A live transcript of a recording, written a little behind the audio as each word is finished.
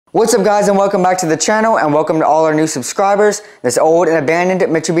What's up guys, and welcome back to the channel, and welcome to all our new subscribers. This old and abandoned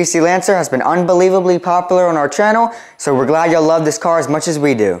Mitsubishi Lancer has been unbelievably popular on our channel, so we're glad y'all love this car as much as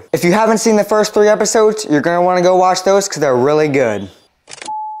we do. If you haven't seen the first 3 episodes, you're going to want to go watch those because they're really good.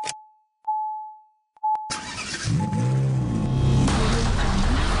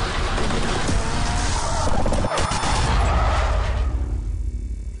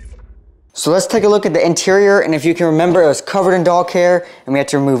 So let's take a look at the interior, and if you can remember, it was covered in dog hair and we had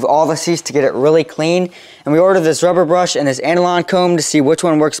to remove all the seats to get it really clean. And we ordered this rubber brush and this aniline comb to see which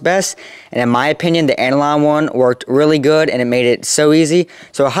one works best. And in my opinion, the aniline one worked really good and it made it so easy.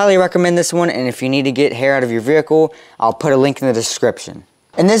 So I highly recommend this one, and if you need to get hair out of your vehicle, I'll put a link in the description.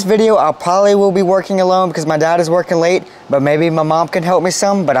 In this video, I probably will be working alone because my dad is working late, but maybe my mom can help me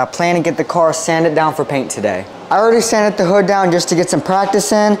some, but I plan to get the car sanded down for paint today. I already sanded the hood down just to get some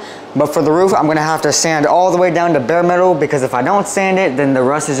practice in, but for the roof, I'm gonna have to sand all the way down to bare metal because if I don't sand it, then the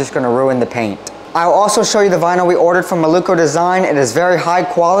rust is just gonna ruin the paint. I'll also show you the vinyl we ordered from Aluko Design. It is very high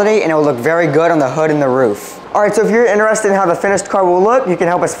quality and it will look very good on the hood and the roof. Alright, so if you're interested in how the finished car will look, you can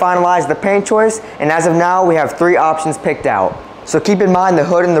help us finalize the paint choice, and as of now, we have 3 options picked out. So keep in mind the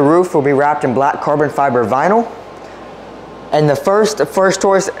hood and the roof will be wrapped in black carbon fiber vinyl. And the first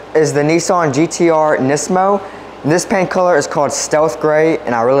choice is the Nissan GTR Nismo. This paint color is called Stealth Gray,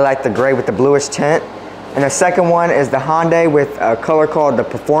 and I really like the gray with the bluish tint. And the second one is the Hyundai with a color called the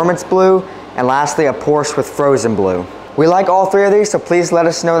Performance Blue. And lastly, a Porsche with Frozen Blue. We like all 3 of these, so please let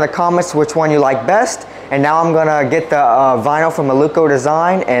us know in the comments which one you like best. And now I'm gonna get the vinyl from Aluko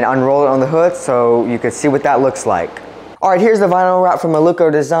Design and unroll it on the hood so you can see what that looks like. Alright, here's the vinyl wrap from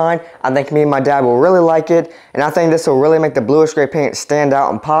Aluko Design. I think me and my dad will really like it, and I think this will really make the bluish gray paint stand out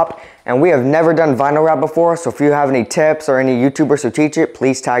and pop. And we have never done vinyl wrap before, so if you have any tips or any YouTubers who teach it,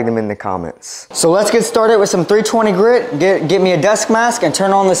 please tag them in the comments. So let's get started with some 320 grit, get me a dust mask, and turn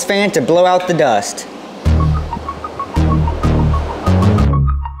on this fan to blow out the dust.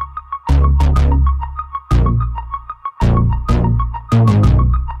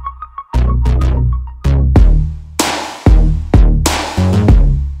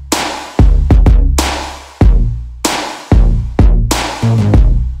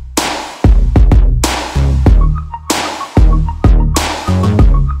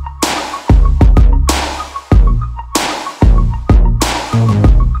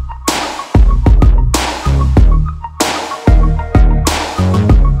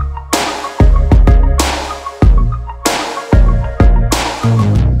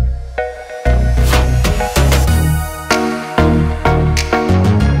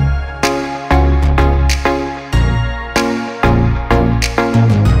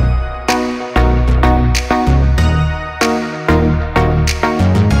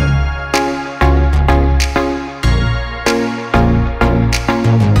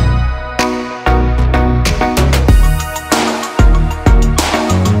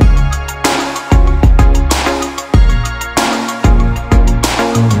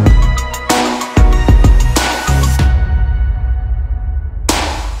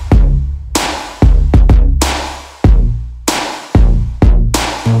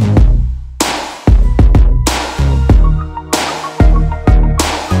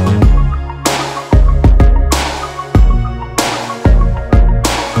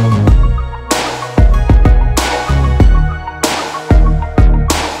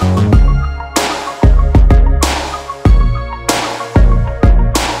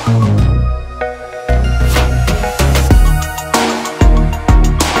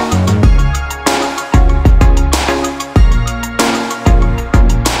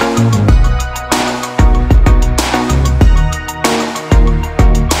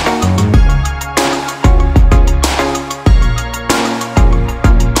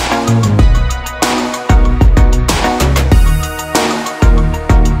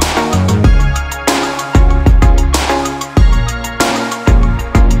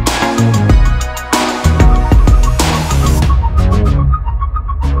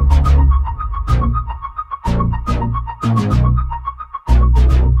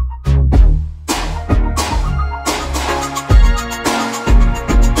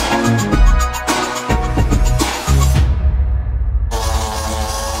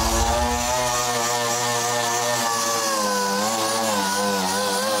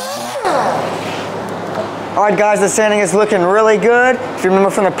 Alright guys, the sanding is looking really good. If you remember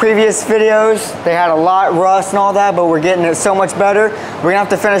from the previous videos, they had a lot rust and all that, but we're getting it so much better. We're gonna have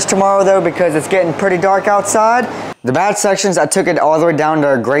to finish tomorrow though because it's getting pretty dark outside. The bad sections, I took it all the way down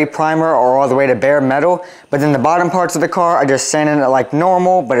to gray primer or all the way to bare metal, but then the bottom parts of the car, I just sanded it like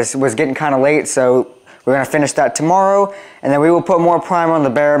normal, but it was getting kind of late, so We're gonna finish that tomorrow, and then we will put more primer on the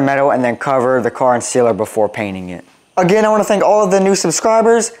bare metal and then cover the car in sealer before painting it. Again, I want to thank all of the new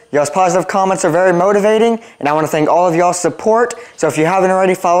subscribers. Y'all's positive comments are very motivating, and I want to thank all of y'all's support. So if you haven't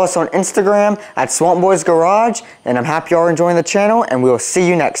already, follow us on Instagram at Swamp Boys Garage, and I'm happy y'all are enjoying the channel, and we will see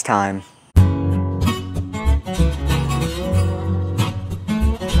you next time.